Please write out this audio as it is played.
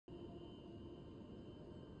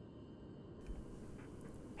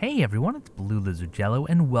Hey everyone, it's BlueLizardJello,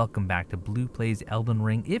 and welcome back to Blue Plays Elden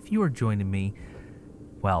Ring. If you are joining me,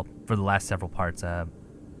 well, for the last several parts, I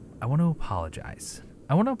want to apologize.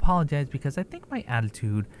 I want to apologize because I think my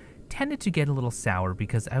attitude tended to get a little sour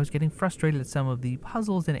because I was getting frustrated at some of the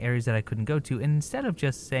puzzles and areas that I couldn't go to, and instead of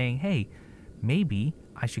just saying, hey, maybe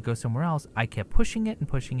I should go somewhere else, I kept pushing it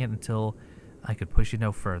until I could push it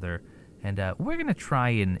no further. And we're going to try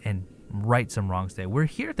and right some wrongs today. We're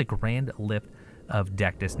here at the Grand Lift of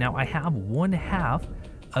Dectus. Now I have one half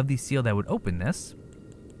of the seal that would open this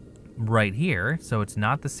right here, so it's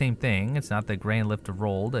not the same thing. It's not the Grand Lift of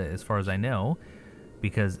Rold as far as I know,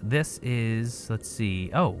 because this is, let's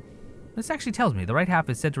see, oh, this actually tells me the right half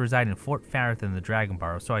is said to reside in Fort Farith in the Dragon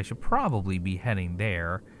Barrow, so I should probably be heading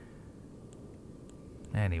there.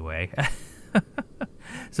 Anyway,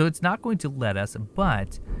 so it's not going to let us,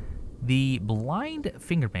 but the blind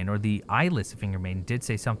fingerman, or the eyeless fingerman, did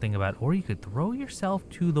say something about, or you could throw yourself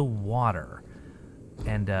to the water.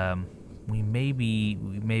 And we may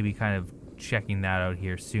be kind of checking that out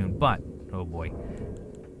here soon, but, oh boy.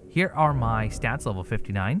 Here are my stats, level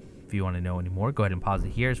 59. If you want to know any more, go ahead and pause it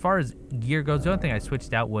here. As far as gear goes, the only thing I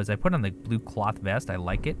switched out was I put on the blue cloth vest. I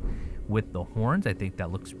like it with the horns. I think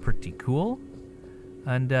that looks pretty cool.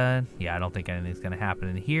 And, yeah, I don't think anything's going to happen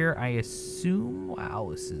in here. I assume, wow,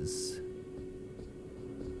 this is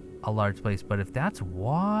a large place. But if that's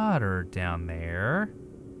water down there,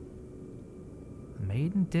 the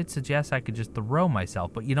maiden did suggest I could just throw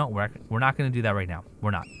myself. But you know, we're not going to do that right now. We're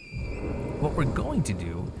not. What we're going to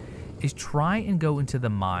do is try and go into the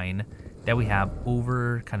mine that we have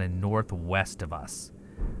over kind of northwest of us.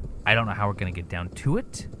 I don't know how we're going to get down to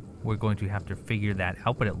it. We're going to have to figure that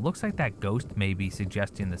out, but it looks like that ghost may be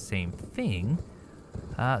suggesting the same thing.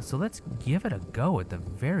 So let's give it a go at the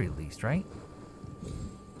very least, right?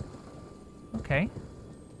 Okay.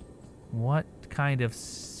 What kind of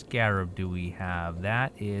scarab do we have?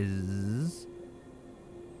 That is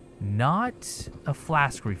not a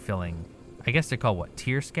flask refilling. I guess they're called what?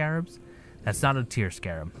 Tear scarabs? That's not a tear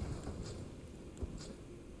scarab.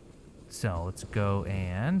 So let's go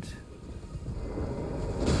and...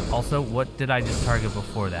 Also, what did I just target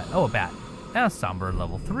before that? Oh, a bat. Somber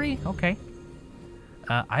level 3. Okay.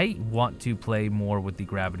 I want to play more with the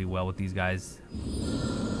gravity well with these guys.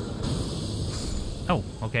 Oh,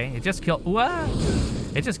 okay. It just killed...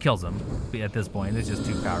 It just kills them at this point. It's just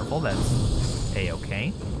too powerful. That's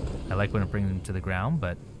A-okay. I like when it brings them to the ground,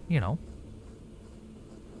 but, you know.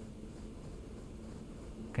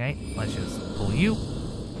 Okay, let's just pull you.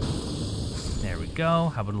 There we go.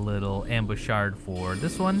 How about a little ambush shard for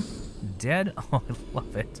this one? Dead? Oh, I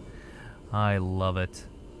love it. I love it.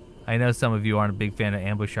 I know some of you aren't a big fan of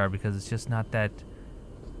ambush shard because it's just not that...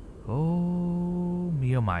 Oh,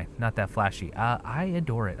 me oh my. Not that flashy. I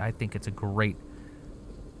adore it. I think it's a great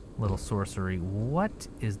little sorcery. What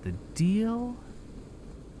is the deal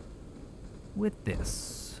with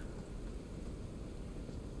this?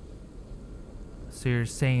 So you're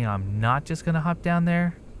saying I'm not just going to hop down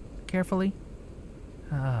there carefully?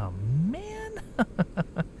 Oh, man.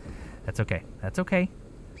 That's okay. That's okay.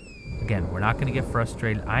 Again, we're not going to get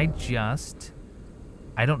frustrated. I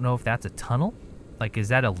don't know if that's a tunnel. Like, is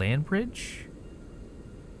that a land bridge?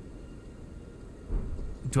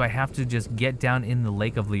 Do I have to just get down in the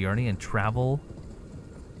Lake of Liurni and travel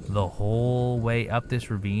the whole way up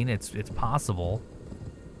this ravine? It's possible.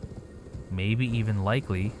 Maybe even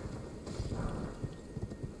likely.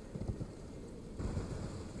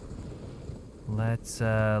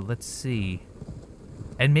 Let's see.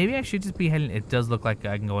 And maybe I should just be heading... It does look like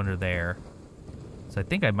I can go under there. So I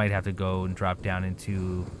think I might have to go and drop down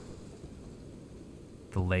into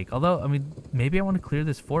the lake. Although, I mean, maybe I want to clear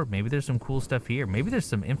this fort. Maybe there's some cool stuff here. Maybe there's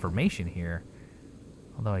some information here.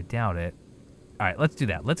 Although I doubt it. Alright, let's do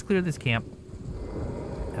that. Let's clear this camp.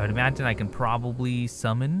 I would imagine I can probably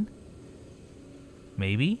summon.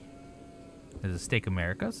 Maybe. There's a Stake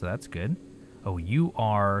America, so that's good. Oh, you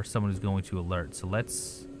are someone who's going to alert. So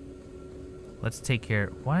let's take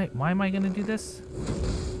care. Why am I going to do this?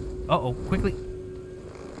 Uh-oh, quickly.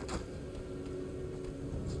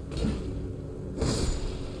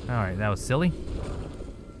 All right, that was silly.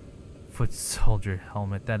 Foot soldier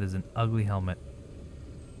helmet. That is an ugly helmet.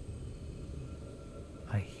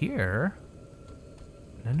 I hear...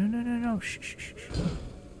 No. Shh.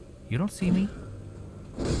 You don't see me.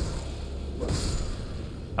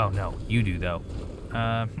 Oh, no. You do, though.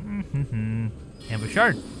 Ambush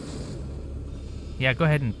shard. Yeah, go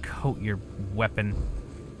ahead and coat your weapon.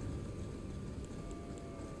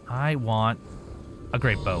 I want a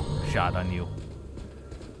great bow shot on you.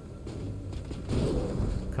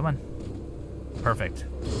 Come on. Perfect.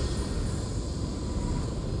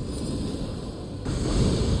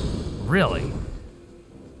 really.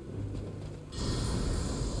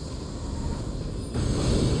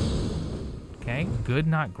 Okay, good,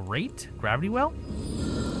 not great. Gravity well?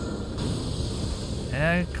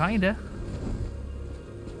 Kinda.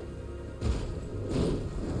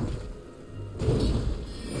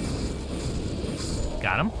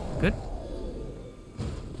 Got him. Good.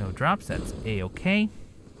 No drops, that's A-okay.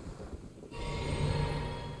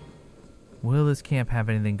 Will this camp have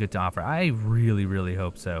anything good to offer? I really, really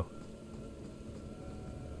hope so.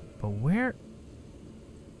 But where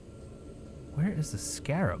is the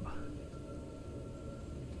scarab?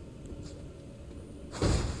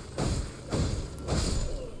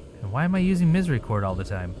 And why am I using misery cord all the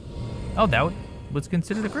time? Oh, that was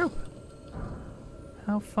considered a group.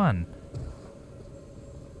 How fun.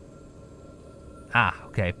 Ah,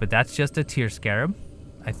 okay, but that's just a tear scarab.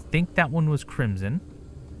 I think that one was crimson.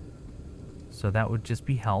 So that would just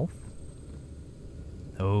be health.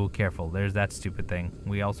 Oh, careful. There's that stupid thing.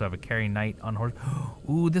 We also have a carrying knight on horse.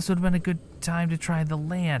 Ooh, this would have been a good time to try the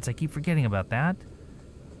lance. I keep forgetting about that.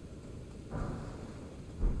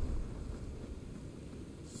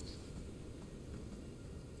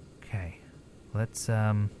 Okay. Let's,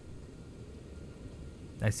 I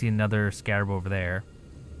see another scarab over there.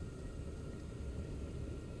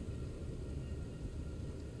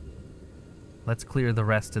 Let's clear the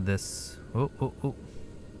rest of this. Oh, oh, oh.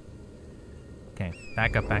 Okay,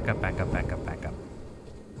 back up, back up, back up, back up, back up.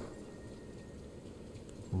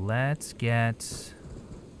 Let's get...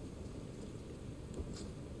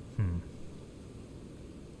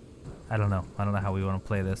 I don't know. I don't know how we want to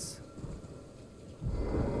play this.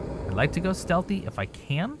 I'd like to go stealthy if I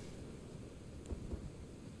can.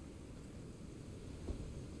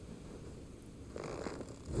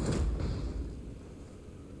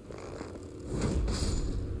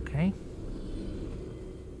 Okay.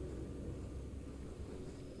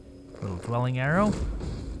 Little dwelling arrow.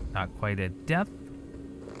 Not quite a death.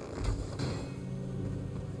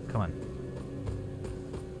 Come on.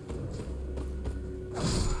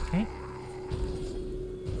 Okay.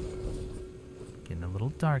 Getting a little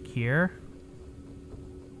dark here.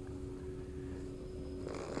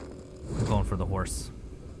 I'm going for the horse.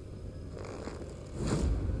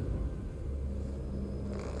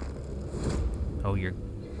 Oh, you're...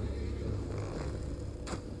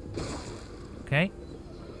 Okay.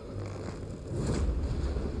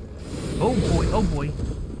 Oh boy, oh boy.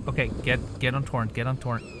 Okay, get on torrent, get on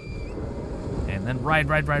torrent. And then ride.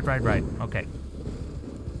 Okay.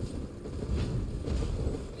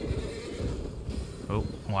 Oh,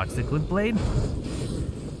 watch the good blade.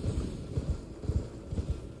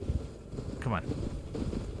 Come on.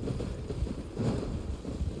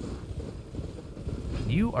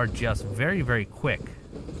 You are just very, very quick.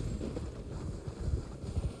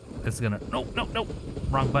 This is gonna... No.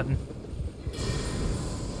 Wrong button.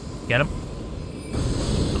 Get him.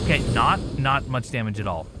 Okay, not much damage at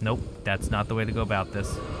all. Nope, that's not the way to go about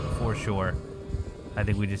this, for sure. I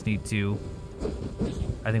think we just need to...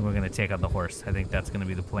 I think we're gonna take out the horse. I think that's gonna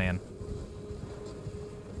be the plan.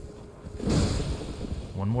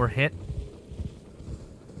 One more hit.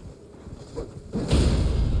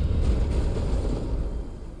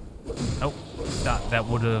 Oh, that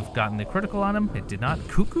would have gotten the critical on him. It did not.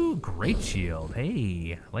 Cuckoo, great shield.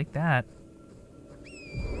 Hey, I like that.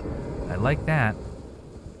 I like that.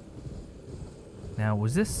 Now,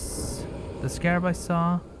 was this the scarab I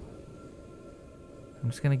saw? I'm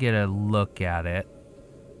just gonna get a look at it.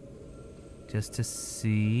 Just to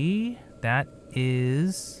see. That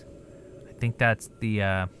is... I think that's the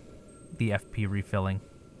FP refilling.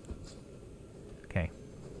 Okay.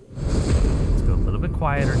 Let's go a little bit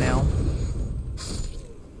quieter now.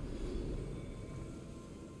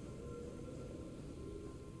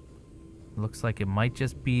 Looks like it might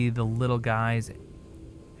just be the little guys,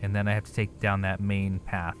 and then I have to take down that main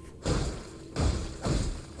path.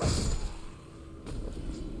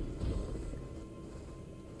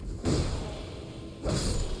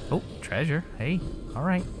 Oh, treasure. Hey, all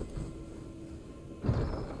right.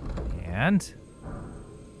 And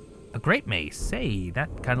a great mace. Hey,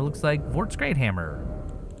 that kind of looks like Vort's Great Hammer.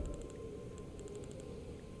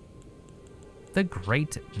 The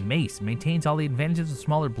Great Mace maintains all the advantages of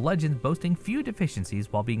smaller bludgeons, boasting few deficiencies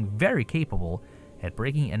while being very capable at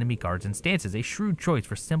breaking enemy guards and stances. A shrewd choice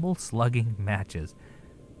for simple slugging matches.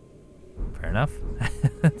 Fair enough.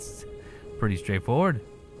 That's pretty straightforward.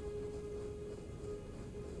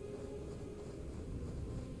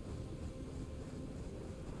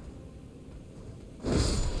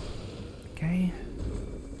 Okay.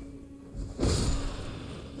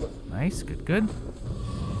 Nice, good.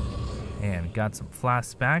 And got some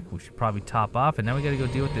flasks back. We should probably top off. And now we gotta go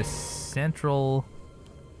deal with this central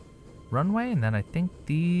runway. And then I think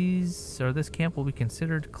this camp will be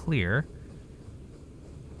considered clear.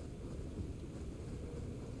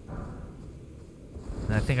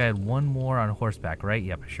 And I think I had one more on horseback, right?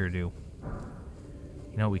 Yep, I sure do.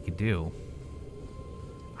 You know what we could do?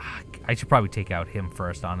 I should probably take out him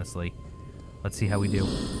first, honestly. Let's see how we do.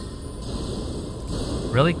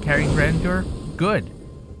 Really? Carrying grandeur? Good.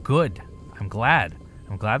 Good. I'm glad.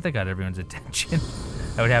 I'm glad they got everyone's attention.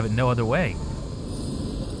 I would have it no other way.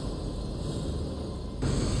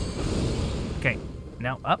 Okay.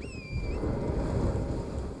 Now up.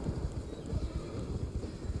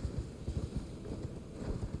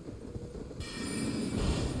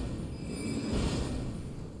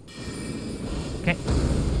 Okay.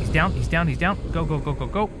 He's down, he's down, he's down. Go, go, go, go,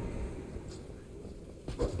 go.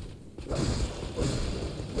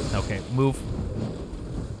 Okay, move.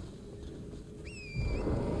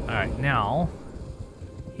 Alright, now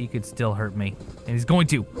he could still hurt me. And he's going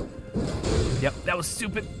to. Yep, that was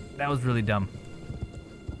stupid. That was really dumb.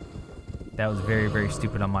 That was very, very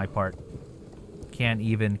stupid on my part. Can't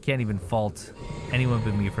even fault anyone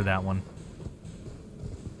but me for that one.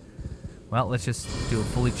 Well, let's just do a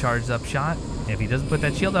fully charged up shot. If he doesn't put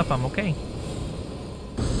that shield up, I'm okay.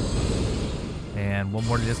 And one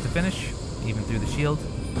more just to finish, even through the shield.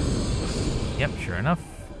 Yep, sure enough.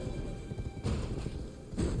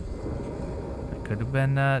 I could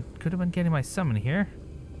have been getting my summon here.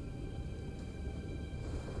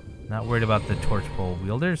 Not worried about the torch pole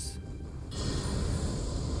wielders.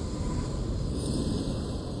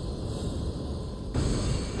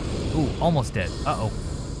 Ooh, almost dead. Uh-oh.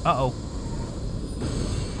 Uh-oh.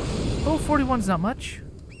 Oh, 41's not much.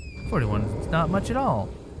 41's not much at all.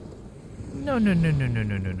 No, no, no, no, no,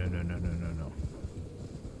 no, no, no, no, no, no, no, no.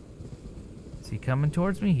 Is he coming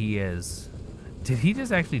towards me? He is. Did he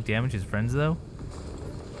just actually damage his friends, though?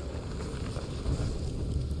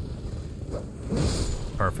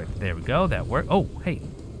 Perfect. There we go. That worked. Oh, hey.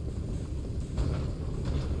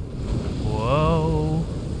 Whoa.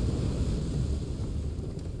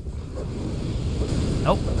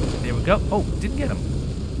 Oh, there we go. Oh, didn't get him.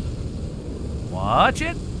 Watch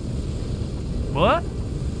it. What?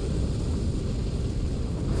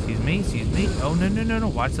 Excuse me, excuse me. Oh, no, no, no, no.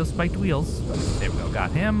 Watch those spiked wheels. There we go.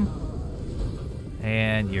 Got him.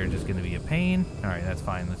 And you're just going to be a pain. All right, that's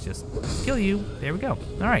fine. Let's just kill you. There we go.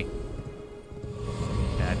 All right.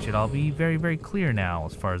 That should all be very, very clear now,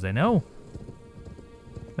 as far as I know.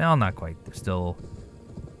 Well, not quite. There's still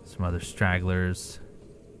some other stragglers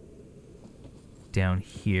down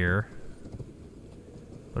here.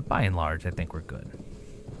 But by and large, I think we're good.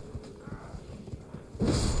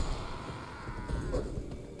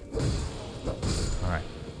 Alright.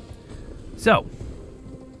 So,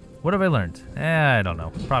 what have I learned? I don't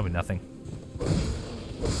know. Probably nothing.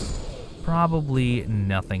 Probably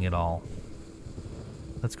nothing at all.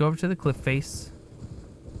 Let's go over to the cliff face.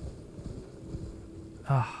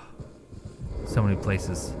 Ah, so many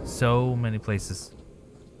places. So many places.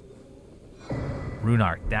 Rune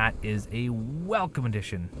Arc, that is a welcome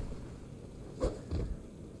addition.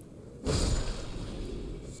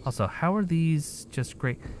 Also, how are these just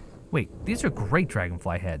great? Wait, these are great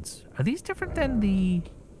dragonfly heads. Are these different than the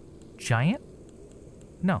giant?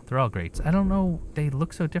 No, they're all greats. I don't know, they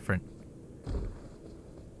look so different.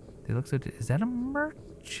 They look so is that a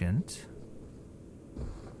merchant?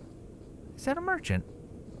 Is that a merchant?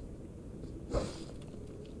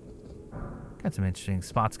 Got some interesting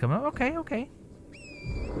spots coming up. Okay, okay.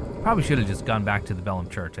 Probably should have just gone back to the Bellum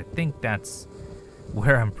Church. I think that's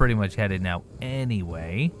where I'm pretty much headed now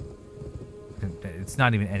anyway. It's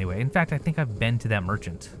not even anyway. In fact, I think I've been to that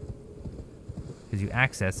merchant. Because you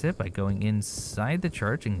access it by going inside the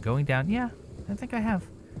church and going down. Yeah, I think I have.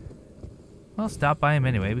 Well, stop by him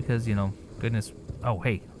anyway because, you know, goodness. Oh,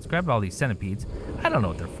 hey, let's grab all these centipedes. I don't know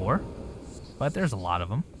what they're for, but there's a lot of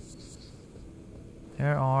them.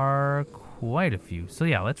 There are quite a few. So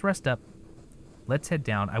yeah, let's rest up. Let's head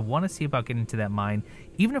down. I want to see about getting to that mine,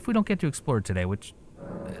 even if we don't get to explore today, which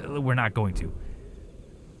we're not going to.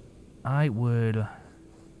 I would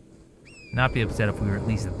not be upset if we were at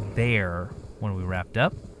least there when we wrapped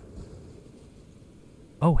up.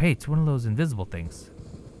 Oh, hey, it's one of those invisible things.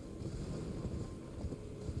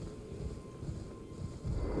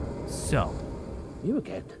 So. You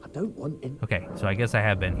again? I don't want in. Okay, so I guess I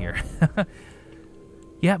have been here.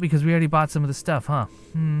 Yeah, because we already bought some of the stuff, huh?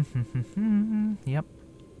 Yep.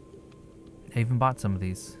 I even bought some of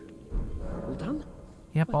these. All done?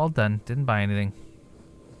 Yep, all done. Didn't buy anything.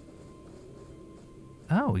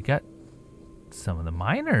 Oh, we got some of the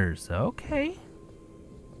miners. Okay.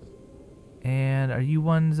 And are you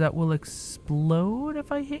ones that will explode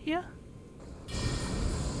if I hit you?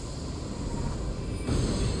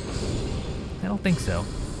 I don't think so.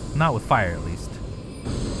 Not with fire, at least.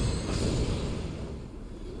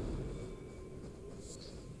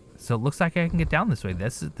 So it looks like I can get down this way.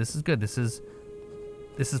 This is good. This is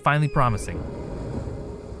finally promising.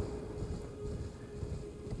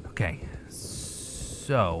 Okay.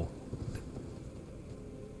 So.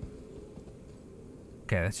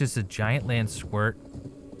 Okay, that's just a giant land squirt.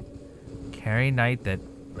 Carry Knight that,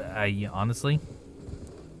 honestly,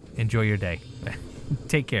 enjoy your day.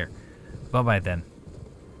 Take care. Bye-bye then.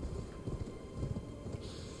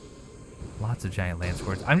 Lots of giant land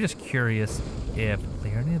squirts. I'm just curious if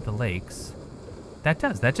Liurnia of the Lakes...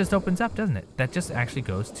 That just opens up, doesn't it? That just actually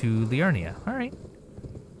goes to Liurnia. Alright.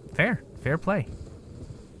 Fair play.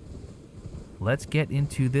 Let's get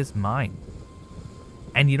into this mine.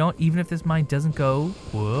 And you know, even if this mine doesn't go,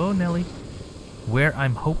 whoa, Nelly, where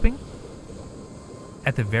I'm hoping,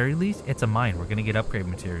 at the very least, it's a mine. We're gonna get upgrade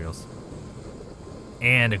materials.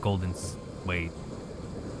 And a golden, wait.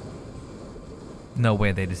 No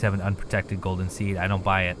way, they just have an unprotected golden seed. I don't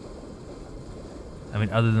buy it. I mean,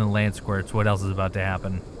 other than the land squirts, what else is about to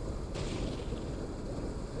happen?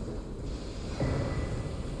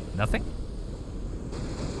 Nothing?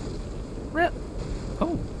 Rip.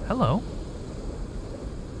 Oh, hello.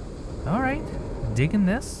 Alright, digging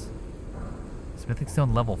this. Smithing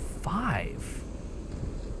stone level 5.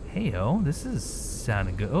 Hey-o, this is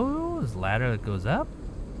sounding good. Oh, there's a ladder that goes up.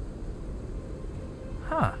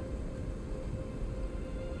 Huh.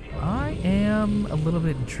 I am a little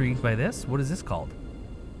bit intrigued by this. What is this called?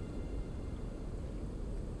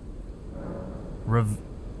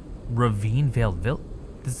 Ravine Veiled Village.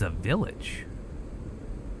 This is a village.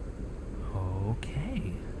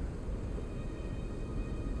 Okay.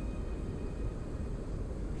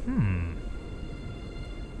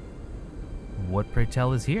 What, pray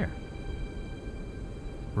tell, is here?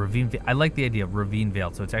 Ravine. I like the idea of ravine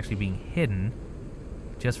veiled, so it's actually being hidden,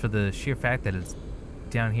 just for the sheer fact that it's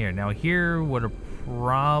down here. Now here, what are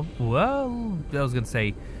well, I was gonna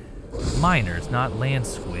say miners, not land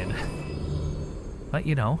squid. But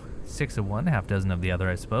you know, 6 of one, half dozen of the other,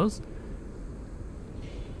 I suppose.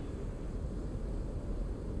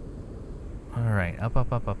 All right, up,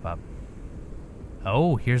 up, up, up, up.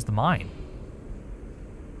 Oh, here's the mine.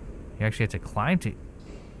 You actually have to climb to...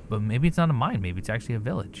 But maybe it's not a mine. Maybe it's actually a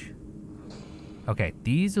village. Okay,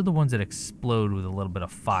 these are the ones that explode with a little bit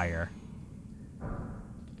of fire.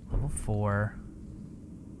 Level 4.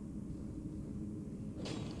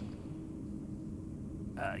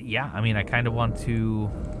 Yeah, I mean, I kind of want to...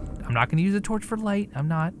 I'm not going to use a torch for light. I'm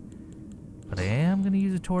not. But I am going to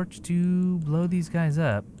use a torch to blow these guys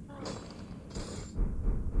up.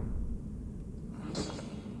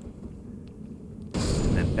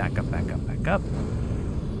 Back up, back up, back up.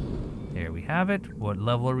 There we have it. What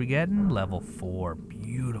level are we getting? Level 4.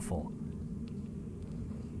 Beautiful.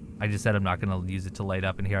 I just said I'm not going to use it to light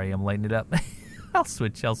up, and here I am lighting it up. I'll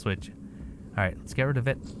switch. All right, let's get rid of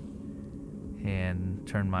it. And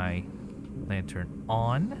turn my lantern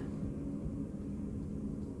on.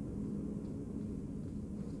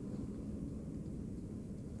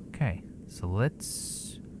 Okay, so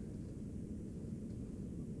let's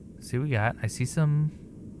see what we got. I see some...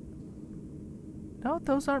 No,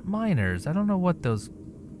 those aren't miners. I don't know what those...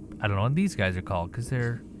 I don't know what these guys are called, because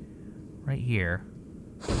they're right here.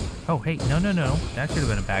 Oh, hey, no. That should have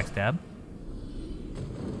been a backstab.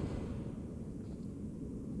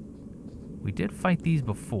 We did fight these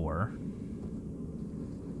before.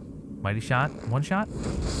 Mighty shot? One shot?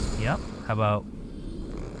 Yep. How about...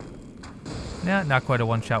 Nah, not quite a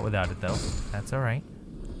one shot without it, though. That's alright.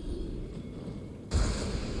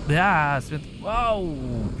 Ah, Smith...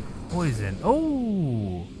 Whoa! Poison.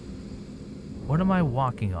 Oh! What am I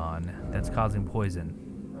walking on that's causing poison?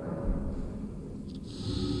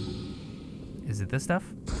 Is it this stuff?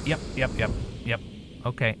 Yep.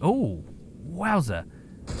 Okay. Oh! Wowza!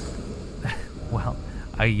 Well,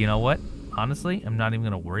 you know what? Honestly, I'm not even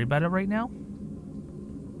going to worry about it right now.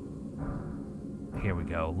 Here we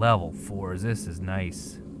go. Level 4. This is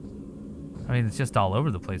nice. I mean, it's just all over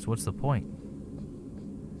the place. What's the point?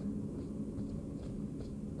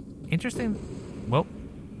 Interesting. Whoa.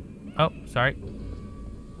 Oh, sorry.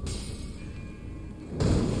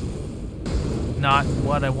 Not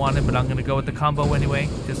what I wanted, but I'm going to go with the combo anyway,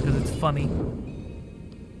 just because it's funny.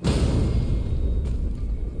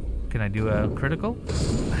 Can I do a critical?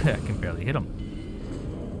 I can barely hit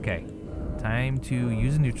him. Okay. Time to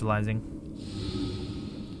use a neutralizing.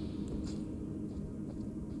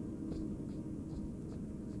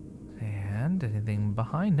 And around? Anything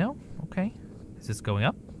behind? No? Okay. Is this going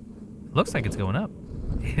up? Looks like it's going up.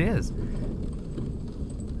 It is.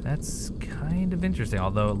 That's kind of interesting,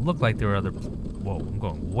 although it looked like there were other... Whoa, I'm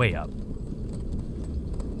going way up.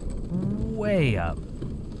 Way up.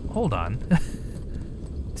 Hold on.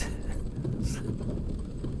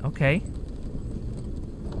 Okay.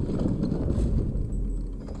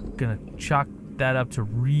 Gonna chalk that up to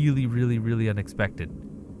really, really, really unexpected.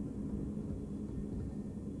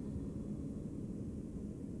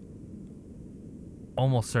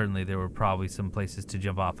 Almost certainly there were probably some places to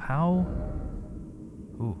jump off. How?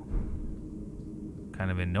 Ooh. Kind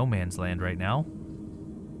of in no man's land right now.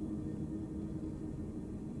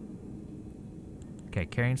 Okay,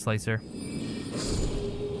 carrying slicer.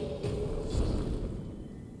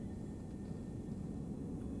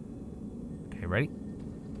 Okay, ready?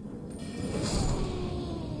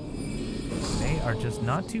 They are just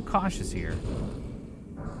not too cautious here.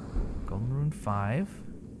 Golden Rune 5.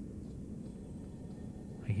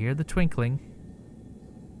 I hear the twinkling.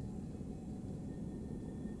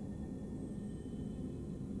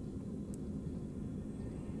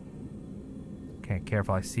 Okay,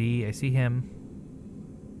 careful. I see him.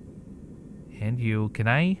 And you. Can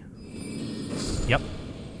I? Yep.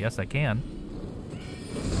 Yes, I can.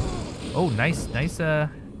 Oh, nice.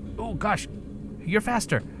 Oh, gosh. You're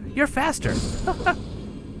faster. You're faster.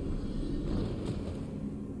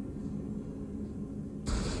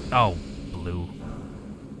 Oh, blue.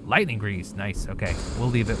 Lightning grease. Nice. Okay. We'll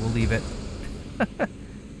leave it.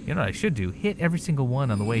 You know what I should do? Hit every single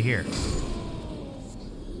one on the way here.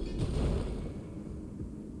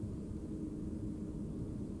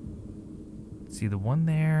 See the one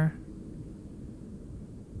there.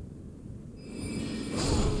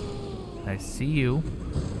 I see you.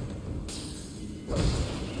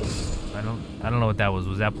 I don't know what that was.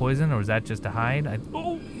 Was that poison or was that just a hide?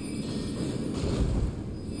 Oh!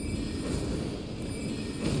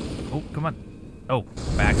 Oh, come on. Oh,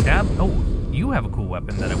 backstab. Oh, you have a cool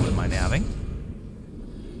weapon that I wouldn't mind having.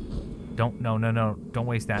 No. Don't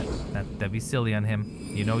waste that. That'd be silly on him.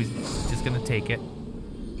 You know he's just gonna take it.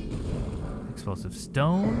 Explosive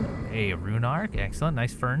stone. A rune arc. Excellent.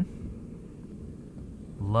 Nice fern.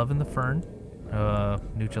 Loving the fern.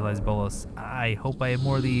 Neutralize bolus. I hope I have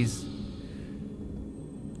more of these.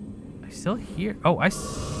 I still hear... Oh,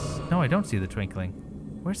 no, I don't see the twinkling.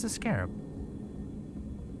 Where's the scarab?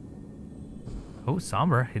 Oh,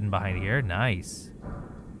 somber hidden behind here. Nice.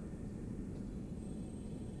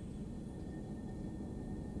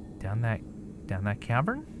 Down that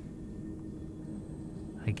cavern?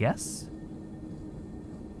 I guess?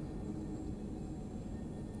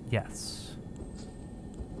 Yes.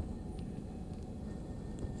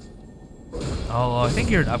 Oh, I think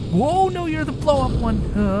you're up. Whoa, no, you're the blow up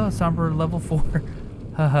one. Somber level 4.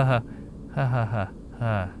 Ha ha ha. Ha ha ha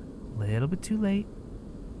ha. Little bit too late.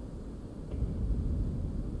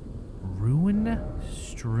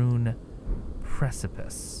 Ruin-Strewn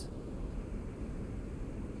Precipice.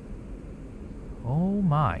 Oh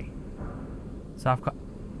my.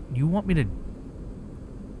 You want me to...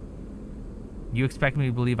 You expect me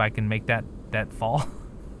to believe I can make that fall?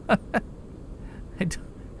 I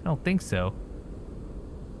don't think so.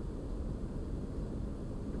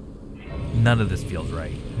 None of this feels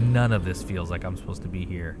right. None of this feels like I'm supposed to be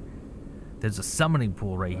here. There's a summoning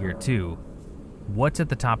pool right here too. What's at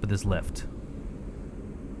the top of this lift?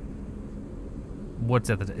 What's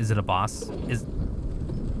at the... Is it a boss?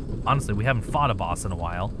 Honestly, we haven't fought a boss in a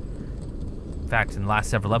while. In fact, in the last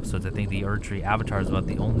several episodes, I think the Erdtree avatar is about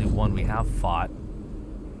the only one we have fought.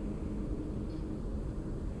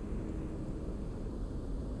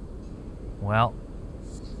 Well,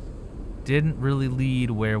 didn't really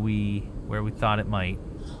lead where we thought it might.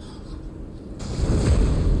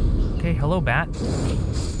 Okay, hello, bat.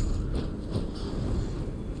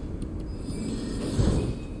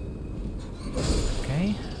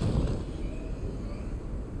 Okay.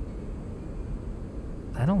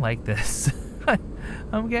 I don't like this.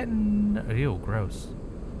 I'm getting... Ew, gross.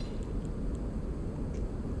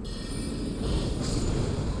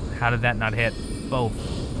 How did that not hit? Both.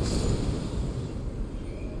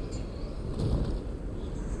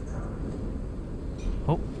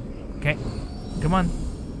 Oh, okay. Come on.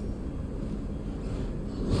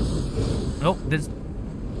 Oh, there's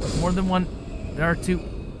more than one. There are two.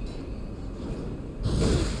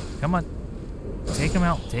 Come on. Take them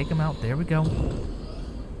out. Take them out. There we go.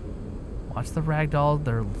 Watch the ragdoll.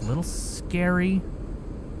 They're a little scary.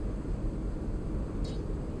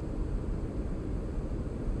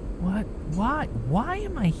 What? Why? Why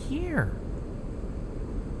am I here?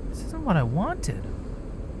 This isn't what I wanted.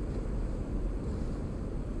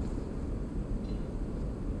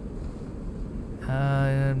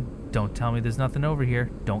 Don't tell me there's nothing over here.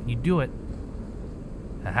 Don't you do it.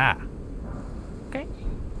 Haha. Okay.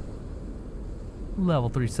 Level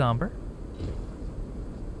 3 somber.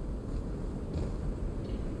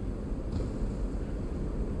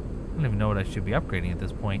 I don't even know what I should be upgrading at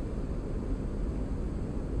this point.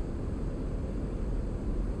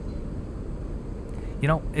 You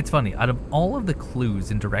know, it's funny. Out of all of the clues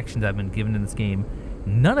and directions I've been given in this game,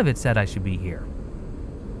 none of it said I should be here.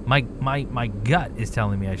 My gut is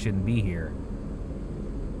telling me I shouldn't be here.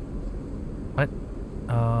 What?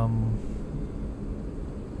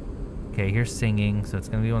 Okay, here's singing, so it's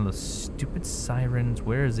gonna be one of those stupid sirens.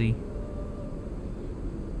 Where is he?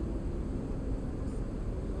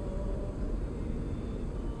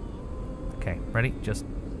 Okay, ready? Just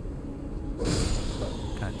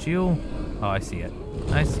got you. Oh, I see it.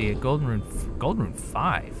 I see it. Golden Rune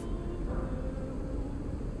 5.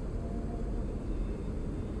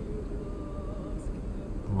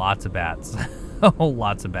 Lots of bats. Oh,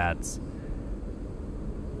 lots of bats.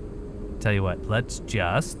 Tell you what, let's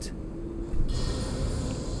just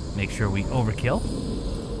make sure we overkill.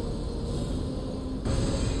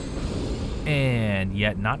 And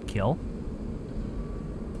yet not kill.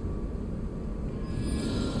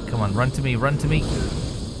 Come on, run to me, run to me.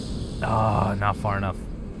 Oh, not far enough.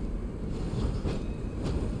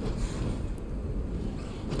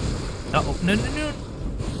 Uh-oh, no, no, no.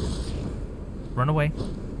 Run away.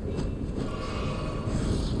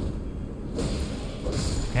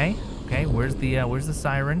 Okay, okay, where's the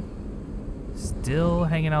siren? Still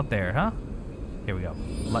hanging out there, huh? Here we go.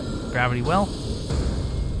 Let gravity well.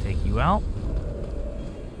 Take you out.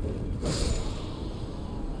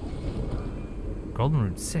 Golden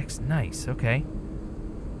Rune 6, nice, okay.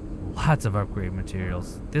 Lots of upgrade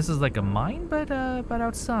materials. This is like a mine, but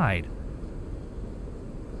outside.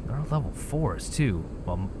 There are level 4s too.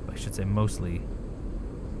 Well, I should say mostly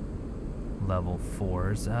level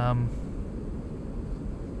 4s.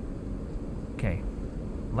 Okay.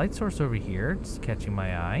 Light source over here. It's catching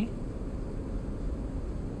my eye.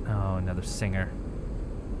 Oh, another singer.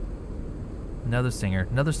 Another singer.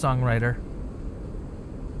 Another songwriter.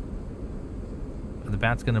 Are the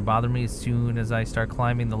bats gonna bother me as soon as I start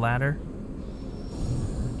climbing the ladder?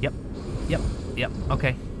 Yep. Yep. Yep.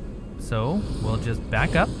 Okay. So, we'll just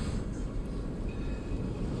back up.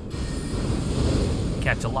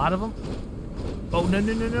 Catch a lot of them. Oh, no,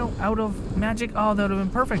 no, no, no. Out of magic. Oh, that would have been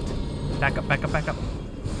perfect. Back up, back up, back up.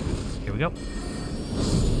 Here we go.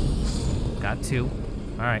 Got 2.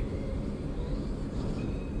 All right.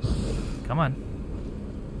 Come on.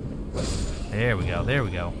 There we go, there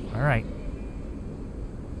we go. All right.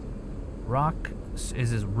 Rock,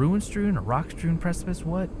 is this Ruin-Strewn or rock-strewn precipice?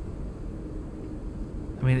 What?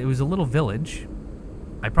 I mean, it was a little village.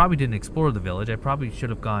 I probably didn't explore the village. I probably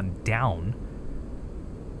should have gone down.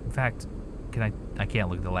 In fact, I can't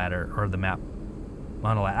look at the ladder or the map.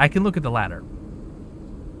 I can look at the ladder.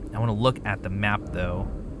 I want to look at the map though.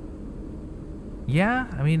 Yeah,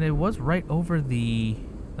 I mean it was right over the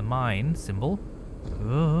mine symbol.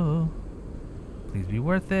 Oh, please be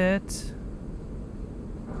worth it.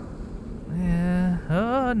 Yeah.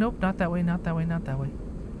 Oh, nope, not that way, not that way, not that way.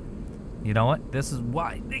 You know what? This is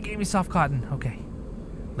why they gave me soft cotton. Okay.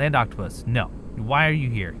 Land octopus. No. Why are you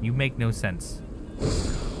here? You make no sense.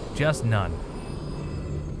 Just none.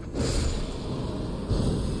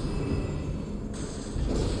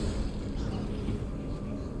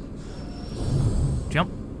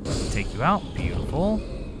 Jump. Take you out. Beautiful.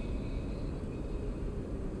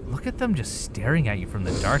 Look at them just staring at you from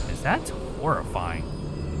the darkness. That's horrifying.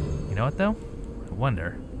 You know what, though? I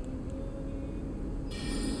wonder.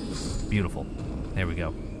 Beautiful. There we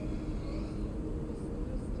go.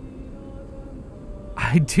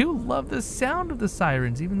 I do love the sound of the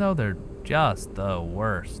sirens, even though they're just the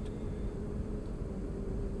worst.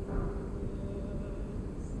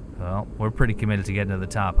 Well, we're pretty committed to getting to the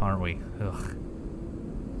top, aren't we? Ugh.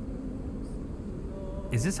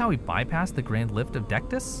 Is this how we bypass the grand lift of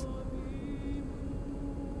Dectus?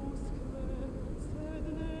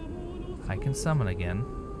 I can summon again.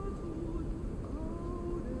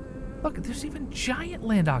 Look, there's even giant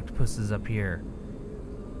land octopuses up here.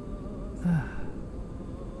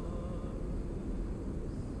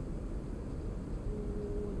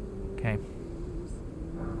 Okay.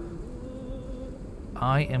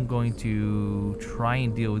 I am going to try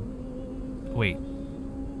and deal with... Wait.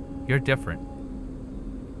 You're different.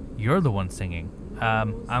 You're the one singing.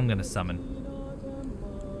 I'm gonna summon.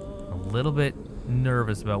 A little bit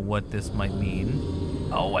nervous about what this might mean.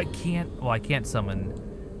 Oh, I can't... Well, I can't summon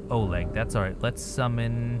Oleg. That's alright. Let's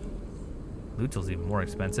summon... Lutel's even more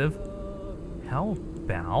expensive. How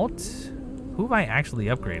about... Who have I actually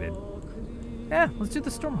upgraded? Yeah, let's do the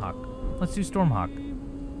Stormhawk. Let's do Stormhawk.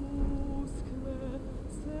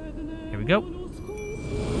 Here we go.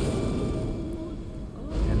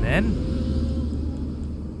 And then...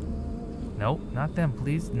 No, not them,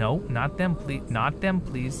 please. No, not them, please. Not them,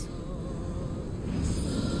 please.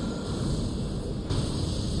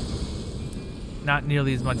 Not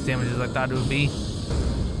nearly as much damage as I thought it would be.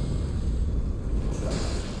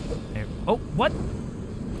 There. Oh, what?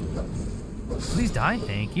 Please die.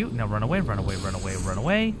 Thank you. Now run away, run away, run away, run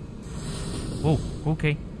away. Whoa,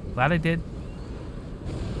 okay. Glad I did.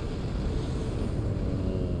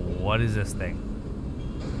 What is this thing?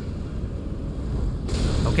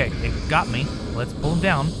 Okay, it got me. Let's pull him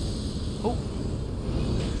down. Oh.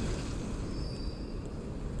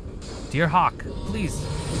 Dear Hawk, please.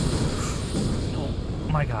 Oh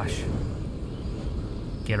my gosh.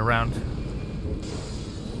 Get around.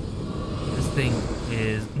 This thing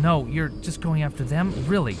is... No, you're just going after them?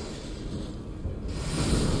 Really?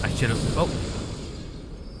 I should have... Oh.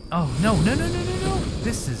 Oh, no, no, no, no, no, no.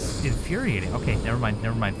 This is infuriating. Okay, never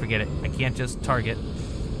mind, forget it. I can't just target.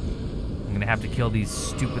 I'm gonna have to kill these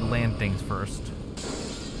stupid land things first.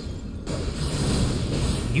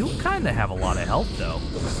 You kinda have a lot of health, though.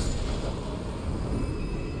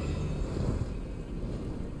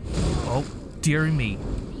 Oh, dearie me.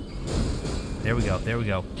 There we go, there we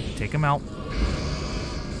go. Take him out.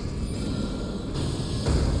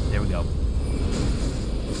 There we go.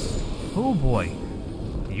 Oh boy.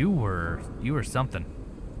 You were something.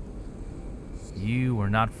 You were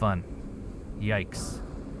not fun. Yikes.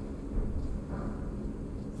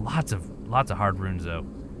 Lots of hard runes though.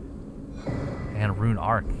 And a rune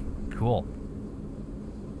arc. Cool.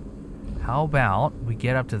 How about we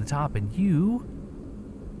get up to the top and you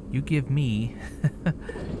give me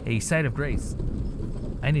a sight of grace.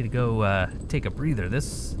 I need to go take a breather.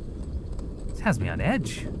 This has me on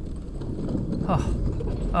edge. Oh.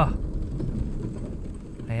 Oh.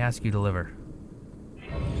 I ask you to deliver.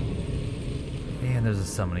 And there's a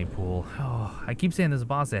summoning pool. Oh, I keep saying there's a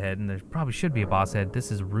boss ahead, and there probably should be a boss ahead.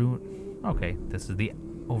 This is Okay, this is the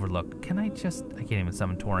overlook. Can I just... I can't even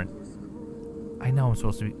summon Torrent. I know I'm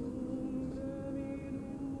supposed to be...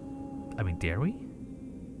 I mean, dare we?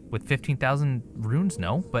 With 15,000 runes?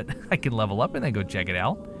 No, but I can level up and then go check it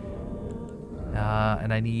out.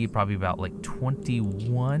 And I need probably about like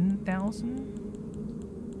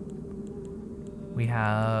 21,000. We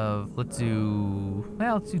have... Let's do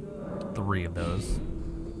 3 of those.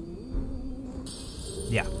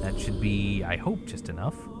 Yeah, that should be, I hope, just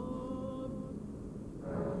enough.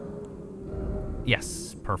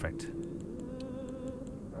 Yes, perfect.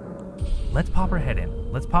 Let's pop our head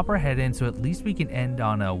in. Let's pop our head in so at least we can end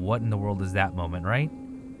on a what in the world is that moment, right?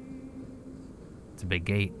 It's a big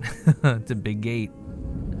gate. It's a big gate.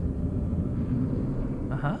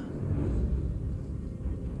 Uh-huh.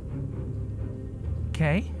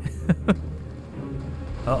 Okay.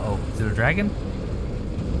 Uh-oh. Is it a dragon?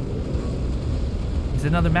 It's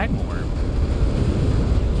another magma worm.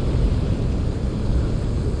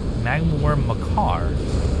 Magma worm Makar.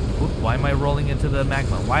 Oop, why am I rolling into the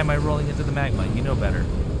magma? Why am I rolling into the magma? You know better.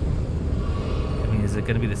 I mean, is it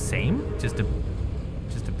going to be the same? Just a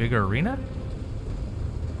bigger arena?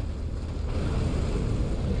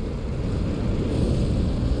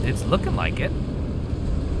 It's looking like it.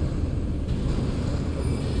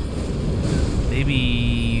 Maybe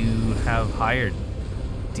you have higher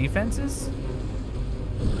defenses?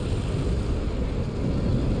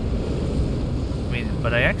 I mean,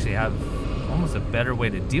 but I actually have almost a better way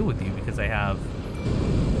to deal with you because I have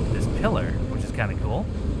this pillar, which is kind of cool.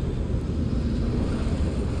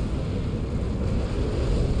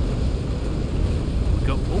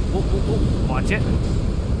 Go, oh, watch it.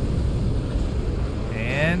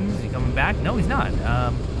 And is he coming back? No, he's not.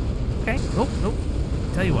 Okay, nope.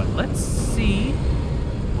 Tell you what, let's see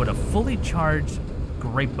what a fully charged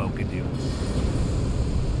great bow could do.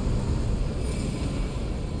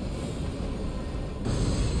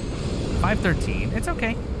 $513. It's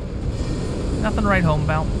okay. Nothing to write home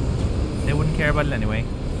about. They wouldn't care about it anyway.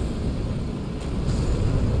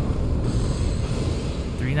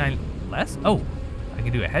 3.9 less? Oh, I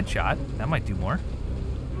can do a headshot. That might do more.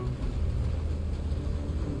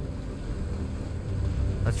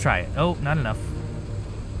 Let's try it. Oh, not enough.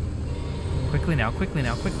 Quickly now, quickly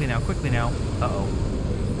now, quickly now, quickly now. Uh-oh.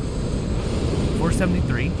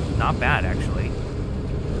 473. Not bad, actually.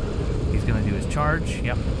 He's gonna do his charge.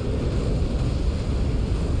 Yep.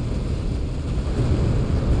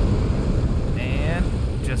 And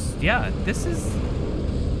just, yeah, this is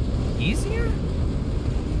easier?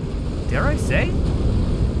 Dare I say?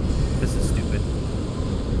 This is stupid.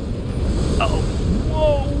 Oh,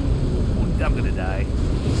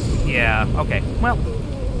 Okay. Well,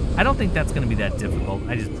 I don't think that's going to be that difficult.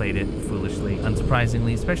 I just played it foolishly,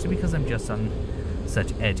 unsurprisingly, especially because I'm just on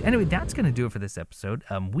such edge. Anyway, that's going to do it for this episode.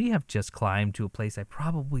 We have just climbed to a place I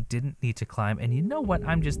probably didn't need to climb. And you know what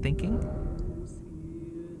I'm just thinking?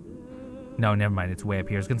 No, never mind. It's way up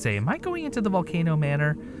here. I was going to say, am I going into the Volcano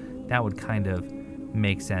Manor? That would kind of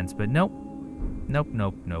make sense. But nope. Nope,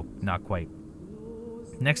 nope, nope. Not quite.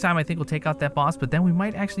 Next time, I think we'll take out that boss. But then we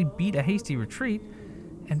might actually beat a hasty retreat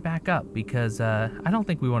and back up. Because I don't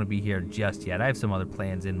think we want to be here just yet. I have some other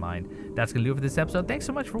plans in mind. That's going to do it for this episode. Thanks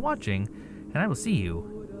so much for watching. And I will see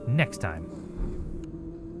you next time.